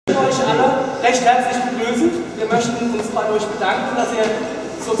recht herzlich begrüßen. Wir möchten uns bei euch bedanken, dass ihr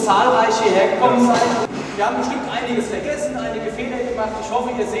so zahlreich hierher gekommen seid. Wir haben bestimmt einiges vergessen, einige Fehler gemacht. Ich hoffe,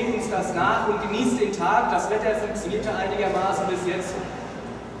 ihr seht uns das nach und genießt den Tag. Das Wetter funktionierte einigermaßen bis jetzt.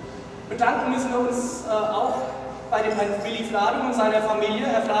 Bedanken müssen wir uns auch bei dem Herrn Willi Fladung und seiner Familie.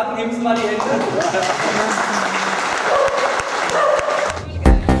 Herr Fladung, heben Sie mal die Hände.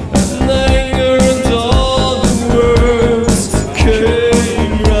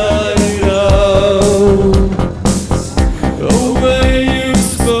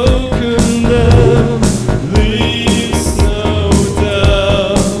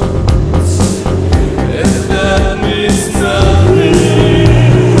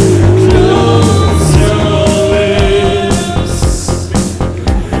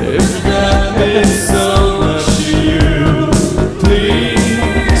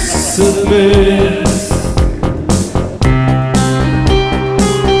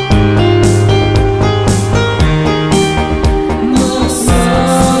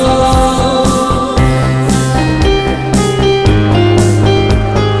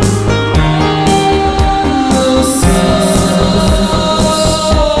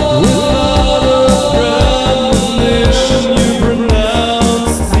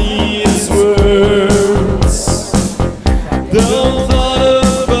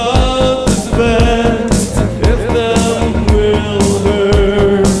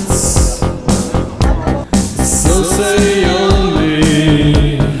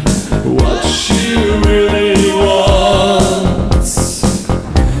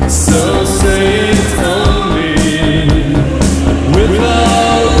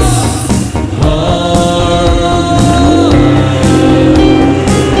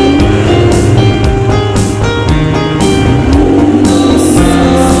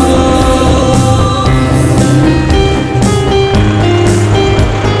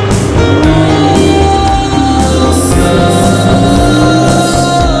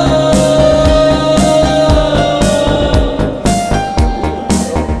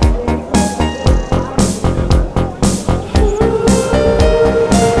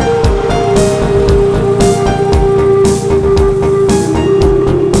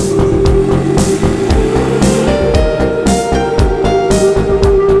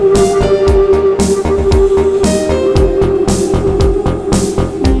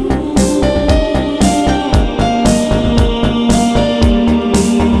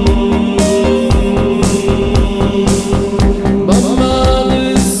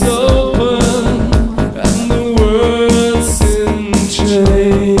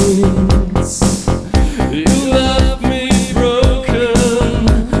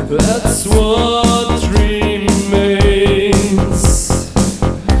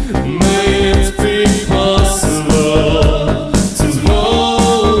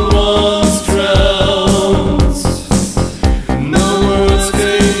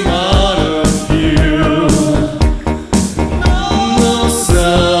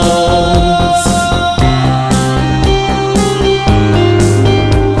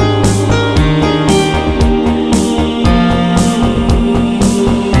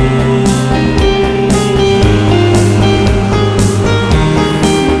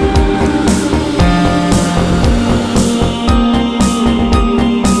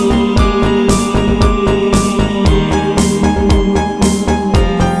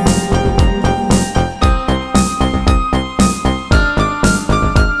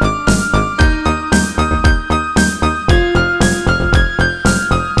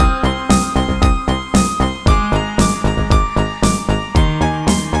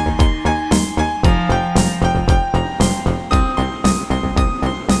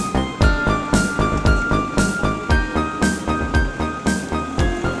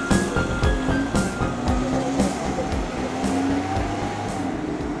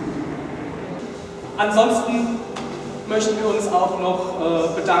 Ansonsten möchten wir uns auch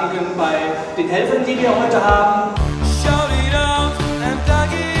noch bedanken bei den Helfern, die wir heute haben.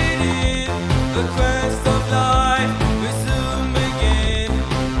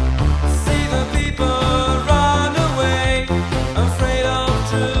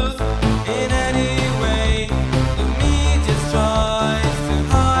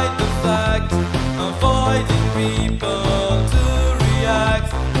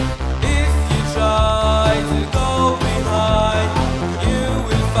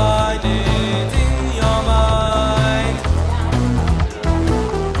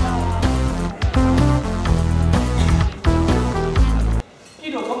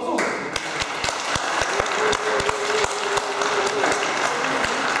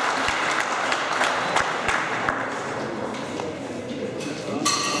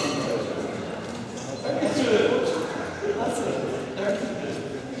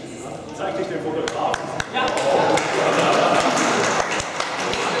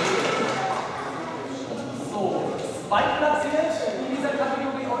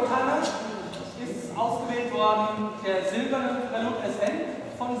 silberne Prelude SN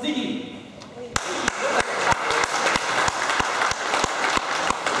von Sigi.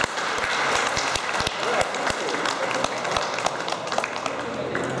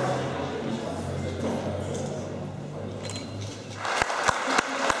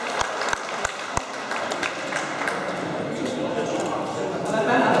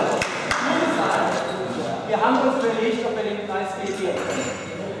 Wir haben uns überlegt, ob wir den Preis geben.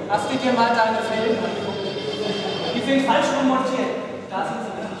 Hast du dir mal deine Fäden angeguckt? Die sind falsch montiert. Da sind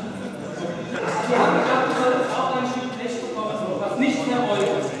sie nicht. Wir haben gedacht, du solltest auch ein Stück Blech bekommen, was nicht mehr rollt.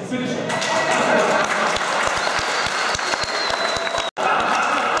 Bitte schön.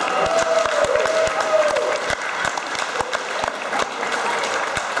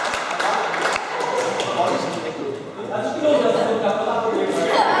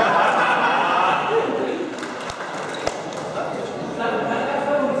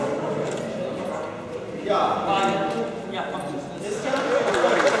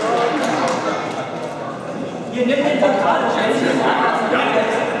 Ihr nehmt den Pokal, ja,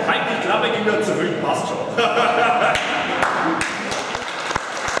 halt die Klappe, geh wieder zurück, passt schon.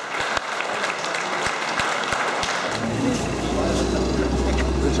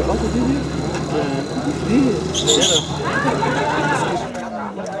 Welche Auto, Bibi?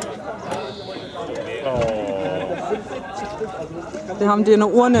 Wir haben dir eine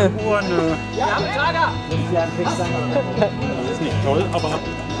Urne. Ja, Klager! Das ist nicht toll, aber...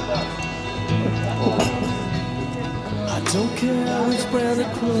 So,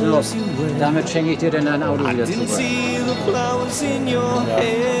 damit schenke ich dir dann dein Auto wieder zurück.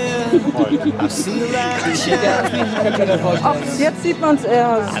 Ach, jetzt sieht man es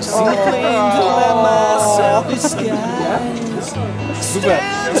erst. Oh. Super.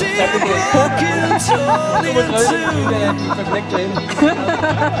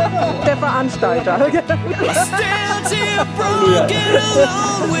 Der Veranstalter.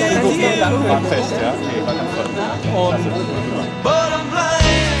 Fest, ja? Okay, war ganz toll. Believe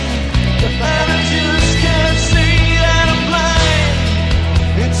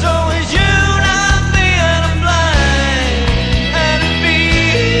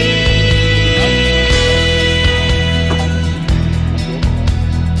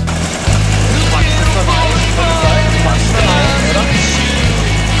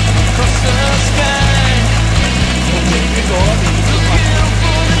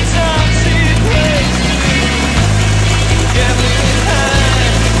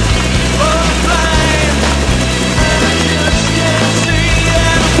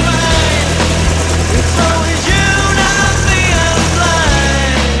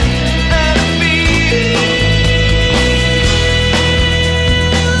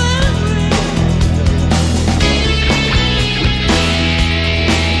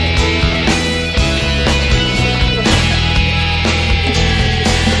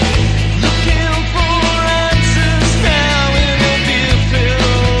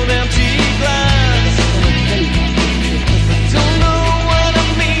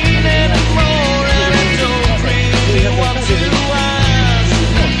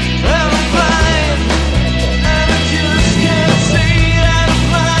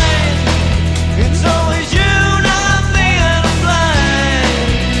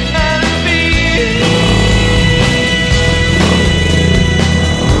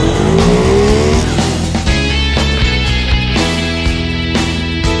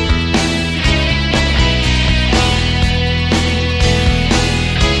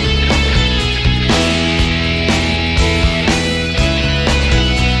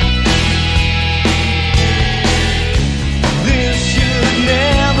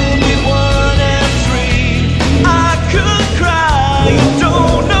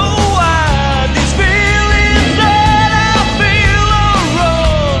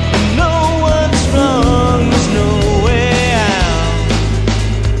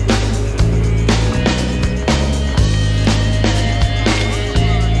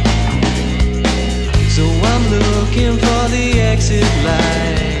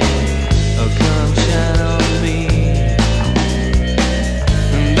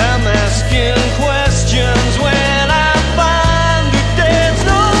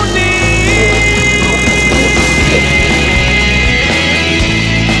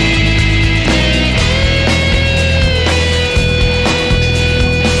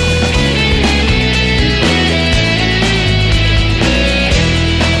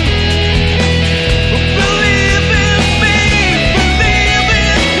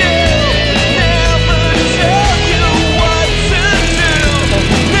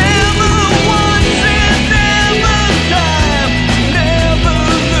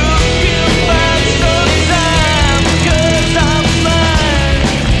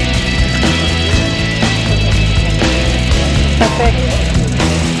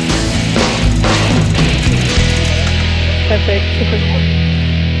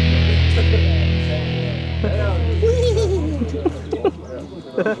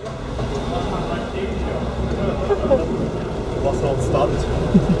Was noch Stunt?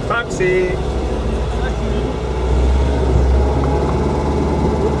 Taxi!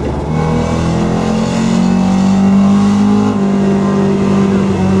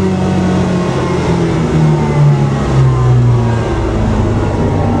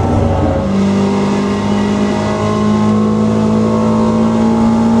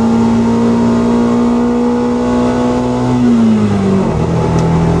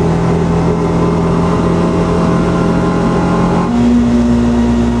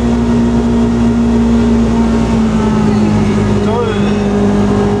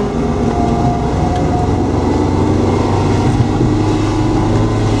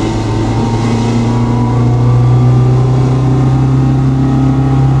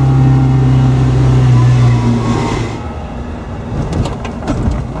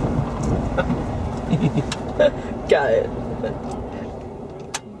 Geil.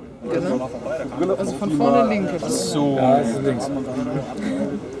 Also von vorne links. So. Ja, das ist links.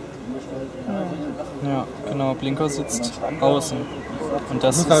 Ja, genau. Blinker sitzt außen. Und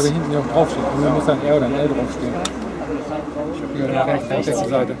das muss ist... aber hinten ja auch draufstehen. Und dann muss da ein R oder ein L draufstehen. Ja, rechte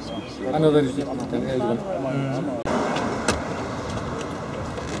Seite. Andere Seite steht ein L drin.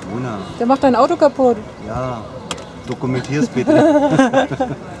 Der macht dein Auto kaputt. Ja, dokumentier's bitte.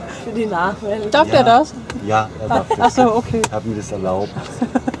 Für die Nachwelt. Darf der das? Ja, er darf das. Ach so, okay. Ich habe mir das erlaubt.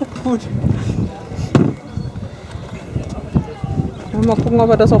 Gut. Mal gucken, ob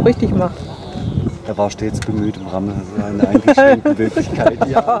er das auch richtig macht. Er war stets bemüht im Rahmen seiner eingeschränkten Möglichkeiten.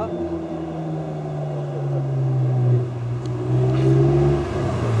 Ja.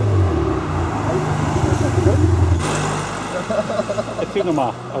 Erzähl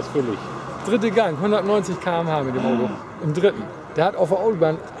nochmal ausführlich. Dritte Gang, 190 km/h mit dem Auto. Im dritten. Der hat auf der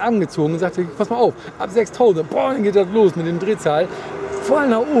Autobahn angezogen und sagte, pass mal auf, ab 6000, boah, dann geht das los mit dem Drehzahl. Voll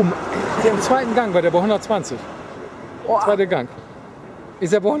nach oben. Der im zweiten Gang war der bei 120. Zweiter Gang.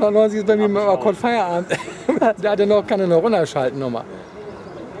 Ist er bei 190, ist bei mir mal kurz Feierabend. Da hat er noch, kann er noch runterschalten nochmal.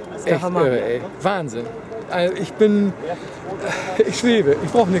 Echt irre, ey. Wahnsinn. Also ich schwebe,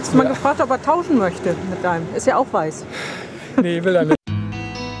 ich brauche nichts Ich habe mehr. mal gefragt, ob er tauschen möchte mit deinem. Ist ja auch weiß. Nee, will er nicht.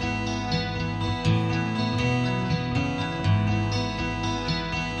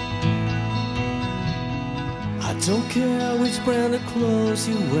 I don't care which brand of clothes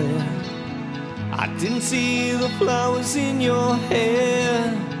you wear. I didn't see the flowers in your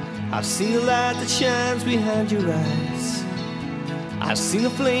hair. I've seen the light that shines behind your eyes. I've seen the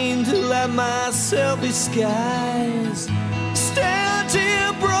flame to light my selfish skies. Stand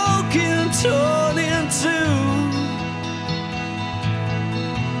here broken, torn in two.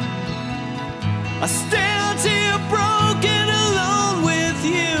 I stand here broken alone with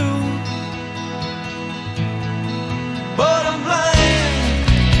you. But I'm blind,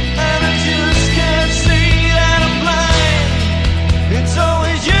 and I just can't see that I'm blind. It's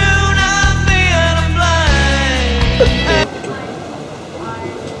always you, not me, and I'm blind.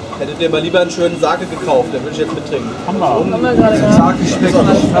 Hättet ihr mal lieber einen schönen Sake gekauft, den würde ich jetzt mittrinken. Haben wir gerade Sake schmeckt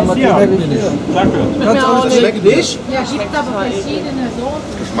nicht. Danke. Kannst du das schmeckt nicht? Ja, gibt aber verschiedene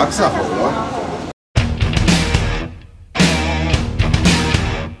Sorten. Geschmackssache, oder?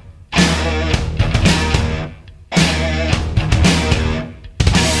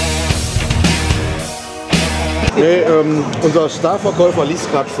 Nee, unser Starverkäufer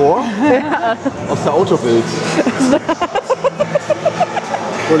liest gerade vor aus der Autobild.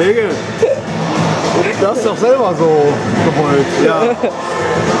 Kollege, du hast doch selber so gewollt. Ja.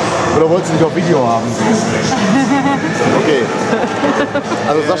 Oder wolltest du nicht auf Video haben? Okay.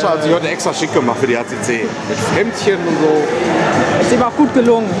 Also Sascha hat sich heute extra schick gemacht für die HCC. Mit Hemdchen und so. Ist ihm auch gut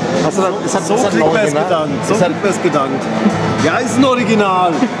gelungen. Hast du das, So kriegt man es gedankt. So kriegt man es gedankt. Ja, ist ein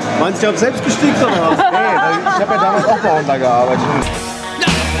Original. Meinst du, ich habe selbst gestickt oder was? Nee, ich habe ja damals auch bei Honda gearbeitet.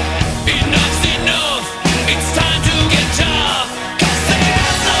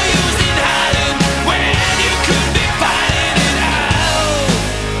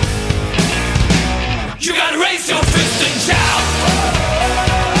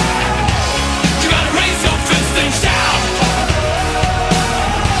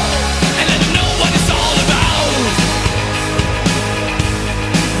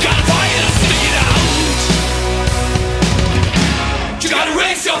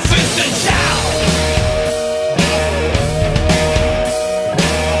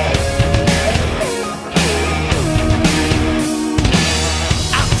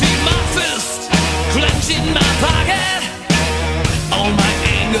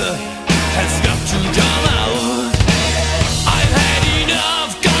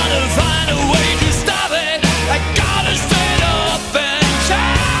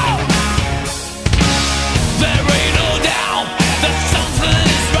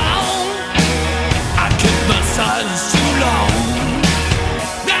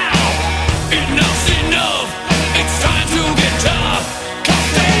 Enough's enough, it's time to get tough. 'Cause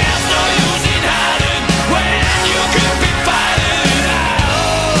there's no use in hiding when you could be fighting it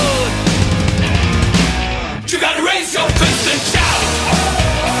out. You gotta raise your fist and shout.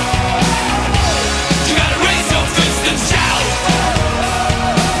 You gotta raise your fist and shout.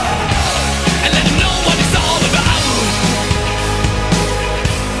 And let them know what it's all about.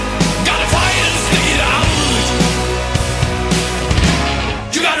 Gotta fight and stick it out.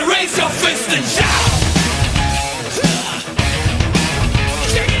 You gotta raise your fist and shout.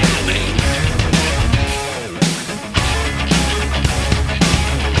 Check it out, man.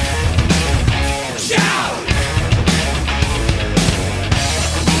 Shout.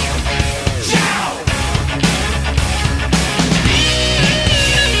 Shout.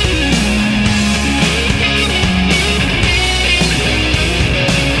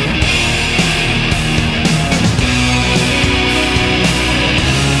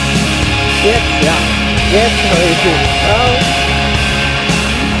 Jetzt, ja. Jetzt höre ich dich.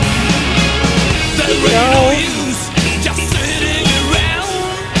 There ain't no use just sitting around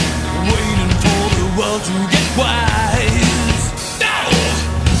waiting for the world to get wise. No,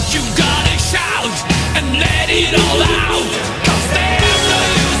 you gotta shout and let it all out. 'Cause there's no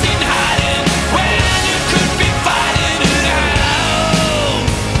use in hiding when you could be fighting it out.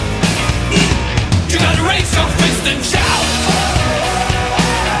 You gotta raise your fist and shout.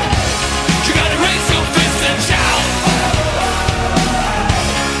 You gotta raise your fist and shout.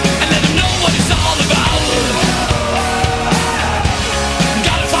 And let them know what it's all about.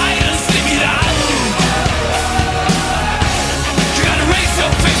 Gotta fight and stick it out. You gotta raise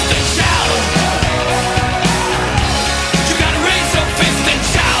your fist and shout. You gotta raise your fist and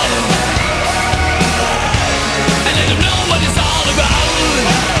shout. And let them know what it's all about.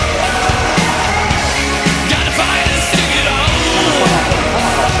 Gotta fight and stick it out.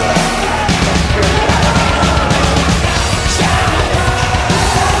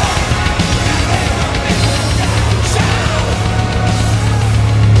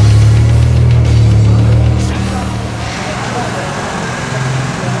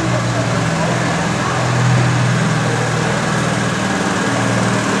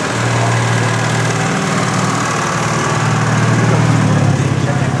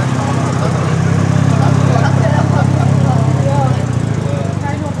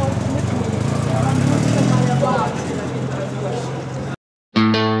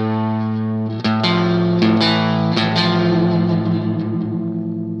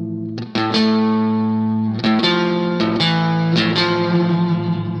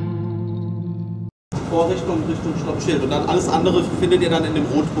 Richtung Stoppschild. Und dann alles andere findet ihr dann in dem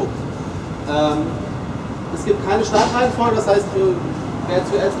Rotbuch. Es gibt keine Startreihenfolge, das heißt, wer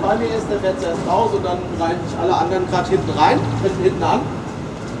zuerst bei mir ist, der fährt zuerst raus und dann reihen sich alle anderen gerade hinten rein, hinten an.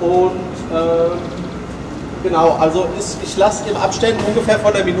 Und genau, also ich lasse im Abständen ungefähr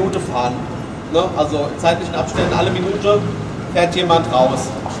von der Minute fahren. Ne? Also in zeitlichen Abständen alle Minute fährt jemand raus.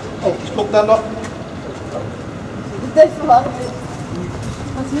 Oh, ich gucke dann noch. Das war es.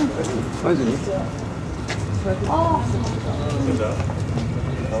 Weiß ich nicht.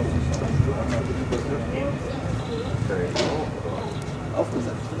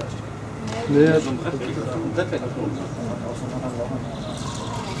 Aufgesetzt vielleicht. Nee, so ein Brettwerk.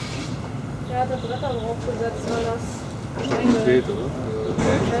 Der hat das Bretter draufgesetzt, weil das steht, oder?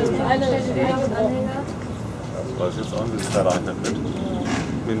 eine Anhänger. Das weiß ich jetzt auch nicht, wie es da rein mit.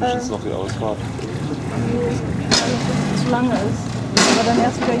 Mindestens noch die Ausfahrt. Zu lange ist. Aber dann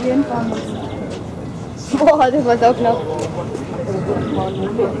erst wieder jeden fahren müssen. Boah, das war so knapp.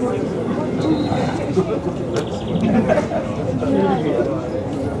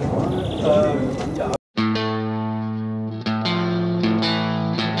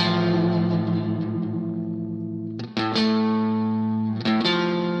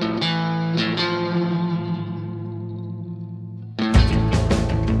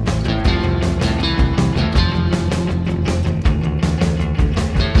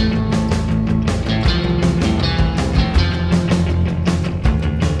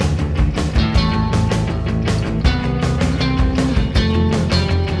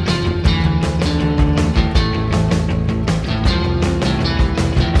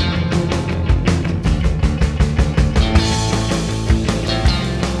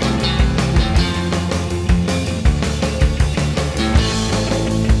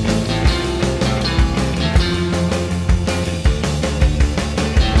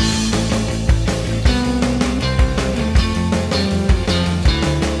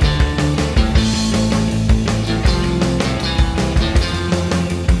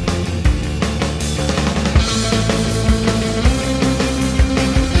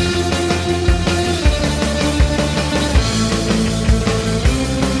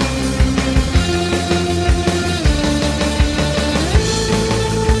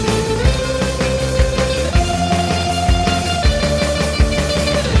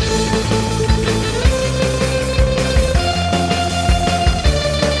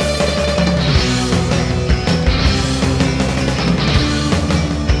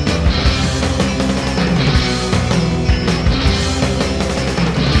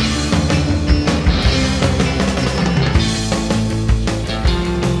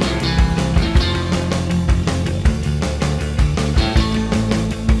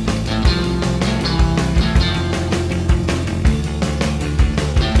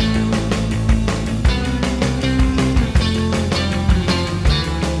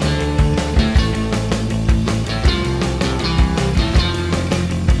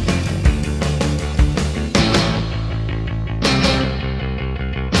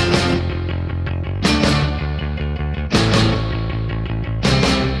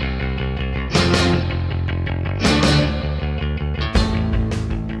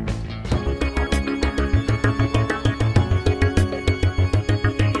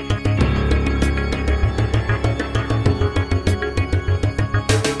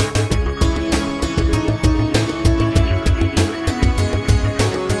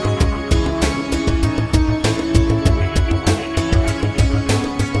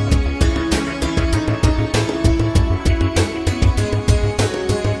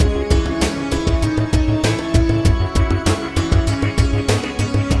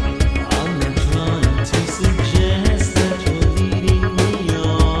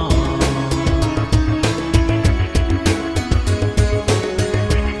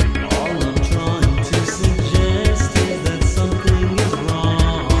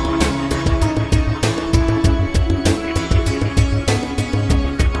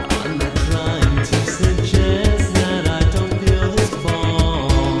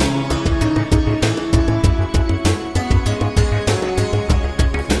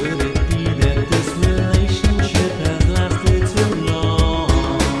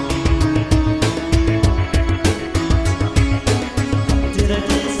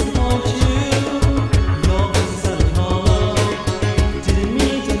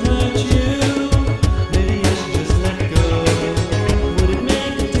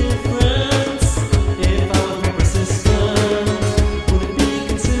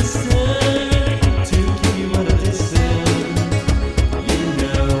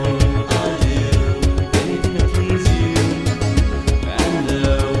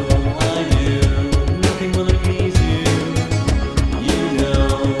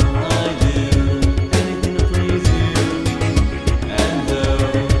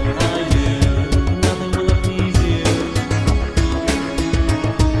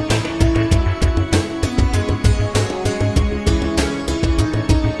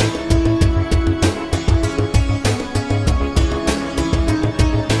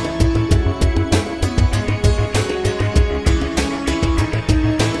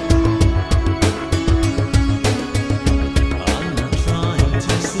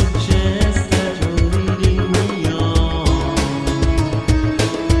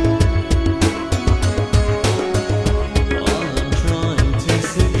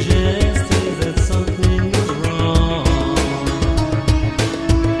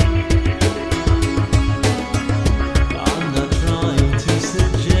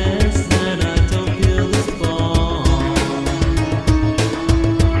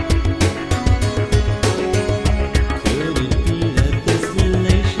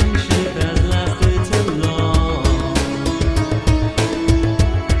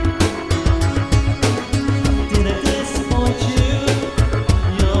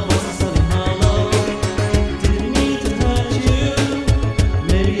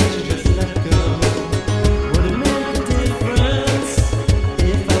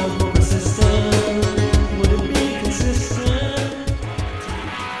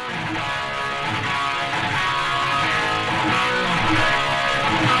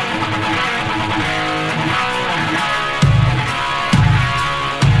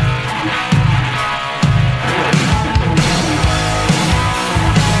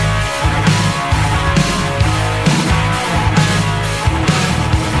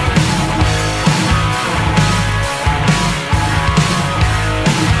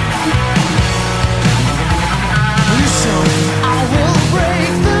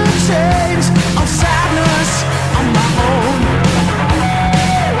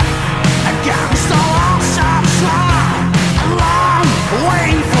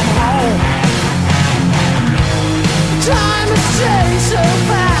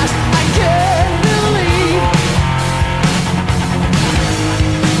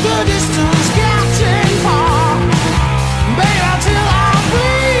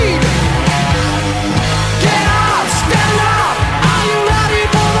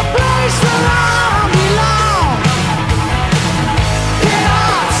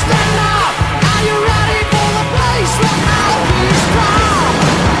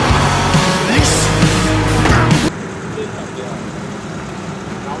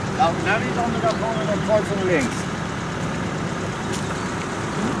 Laut Navi sollen wir da vorne eine Kreuzung links.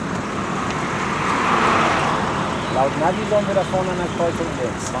 Laut Navi sollen wir da vorne eine Kreuzung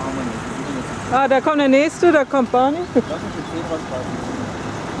links. Machen wir nicht. Ah, da kommt der nächste, da kommt Barney. Das ist ein Zebrastreifen.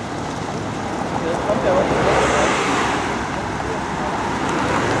 Jetzt kommt der heute.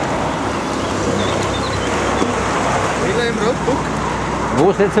 Wieder im Rotbuck. Wo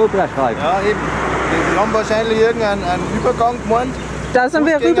ist der Zebrastreifen? Ja, eben. Die haben wahrscheinlich irgendeinen Übergang gemeint. Da sind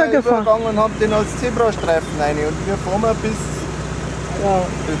wir rübergefahren. Und haben den als Zebrastreifen rein. Und wir fahren bis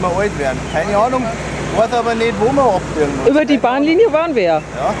wir alt werden. Keine Ahnung, weiß aber nicht, wo wir abbiegen. Über die Bahnlinie waren wir ja.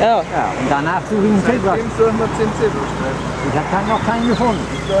 Ja, und danach suche ich einen Zebrastreifen. Seitdem suchen wir 10 Zebrastreifen. Ich habe noch keinen gefunden.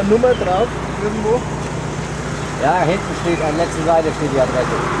 Ist da eine Nummer drauf, irgendwo? Ja, hinten steht, an der letzten Seite steht die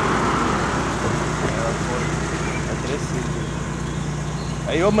Adresse. Adresse.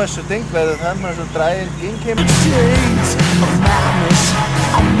 Ja, ich hab mir schon gedacht, weil da sind mir schon 3 entgegengekommen.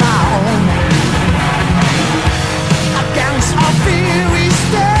 Against our fear we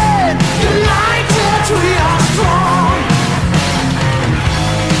stand, united we are strong.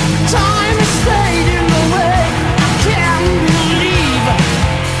 Time has stayed in the way, I can't believe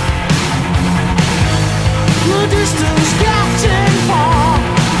the distance getting far.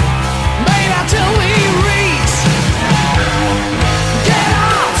 Maybe till we reach. Get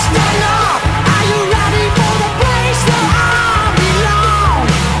up, stand up, are you ready for the place that I belong?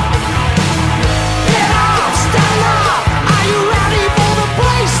 Get up, stand up, are you ready for the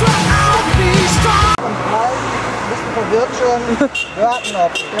place where I'll be strong? Bisschen verwirrt schon. Wir warten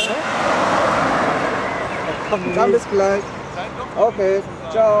noch. Dann bis gleich. Okay,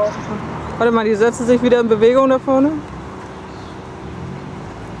 ciao. Warte mal, die setzen sich wieder in Bewegung da vorne.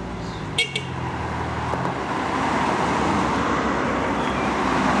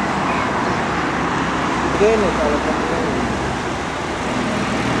 Gehen nicht alle.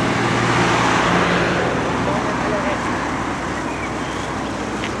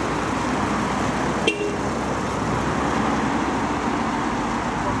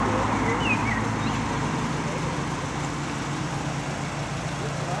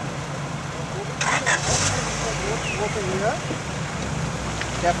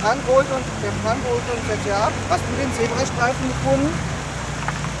 Der Frank holt uns jetzt ja ab. Hast du den Zebrastreifen gefunden?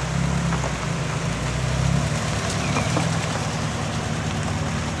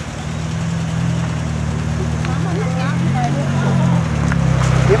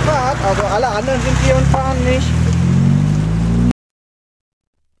 Ihr fahrt, also alle anderen sind hier und fahren nicht.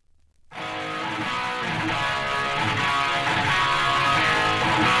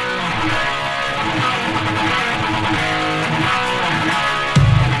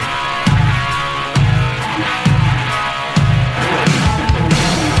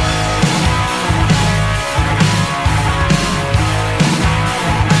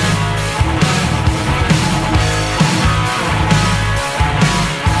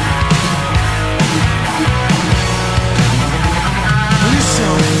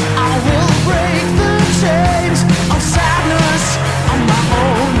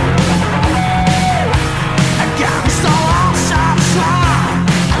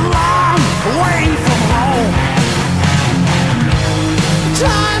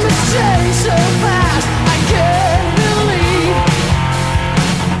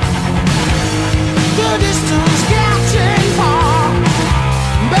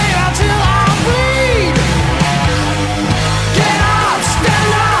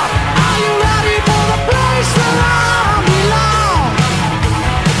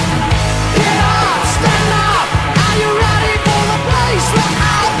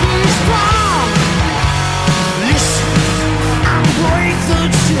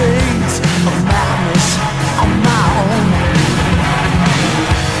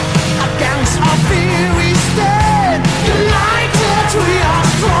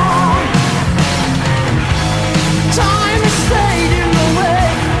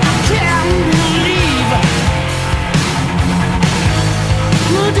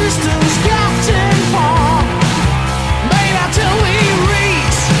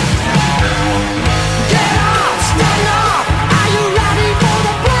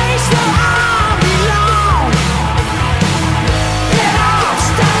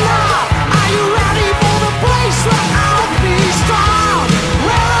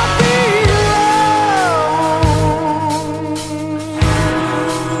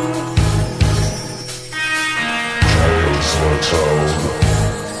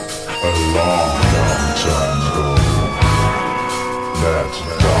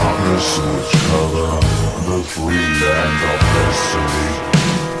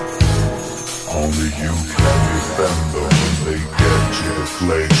 Only you can defend them when they get you. the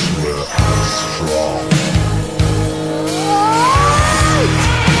place where I'm strong.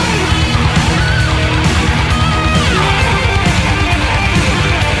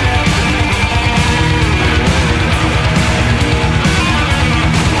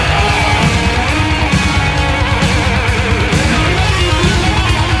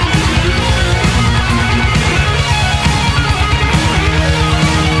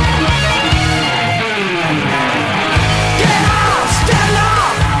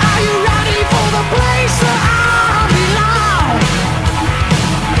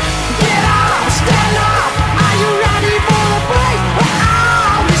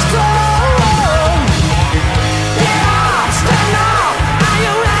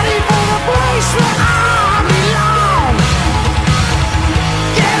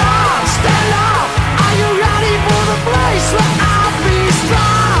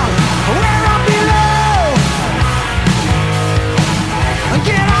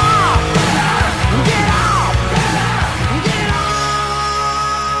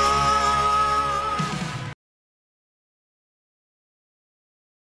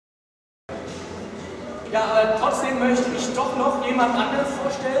 Ja, aber trotzdem möchte ich doch noch jemand anderes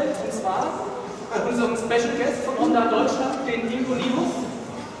vorstellen, und zwar unseren Special Guest von Honda Deutschland, den Ingo Nibus.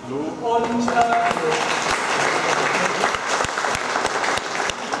 Hallo. Und die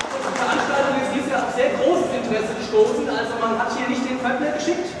Veranstaltung ist dieses Jahr auf sehr großes Interesse gestoßen. Also man hat hier nicht den Vertner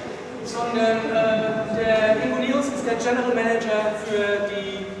geschickt, sondern der Ingo Nibus ist der General Manager für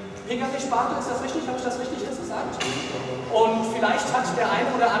die Pkw-Sparte. Ist das richtig? Habe ich das richtig jetzt gesagt? Und vielleicht hat der eine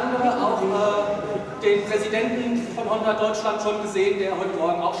oder andere auch den Präsidenten von Honda Deutschland schon gesehen, der heute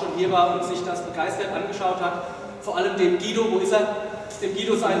Morgen auch schon hier war und sich das begeistert angeschaut hat. Vor allem dem Guido, wo ist er? Dem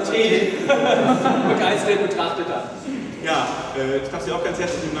Guido seinen Tee begeistert betrachtet hat. Ja, ich darf Sie auch ganz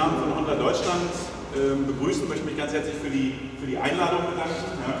herzlich im Namen von Honda Deutschland begrüßen, möchte mich ganz herzlich für die Einladung bedanken.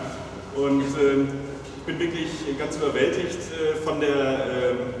 Ja. Und ich bin wirklich ganz überwältigt von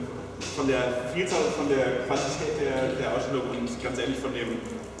der Vielzahl, von der Quantität der Ausstellung und ganz ehrlich von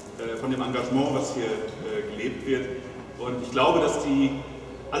dem Engagement, was hier gelebt wird. Und ich glaube, dass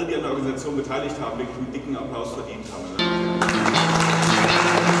alle, die an der Organisation beteiligt haben, wirklich einen dicken Applaus verdient haben.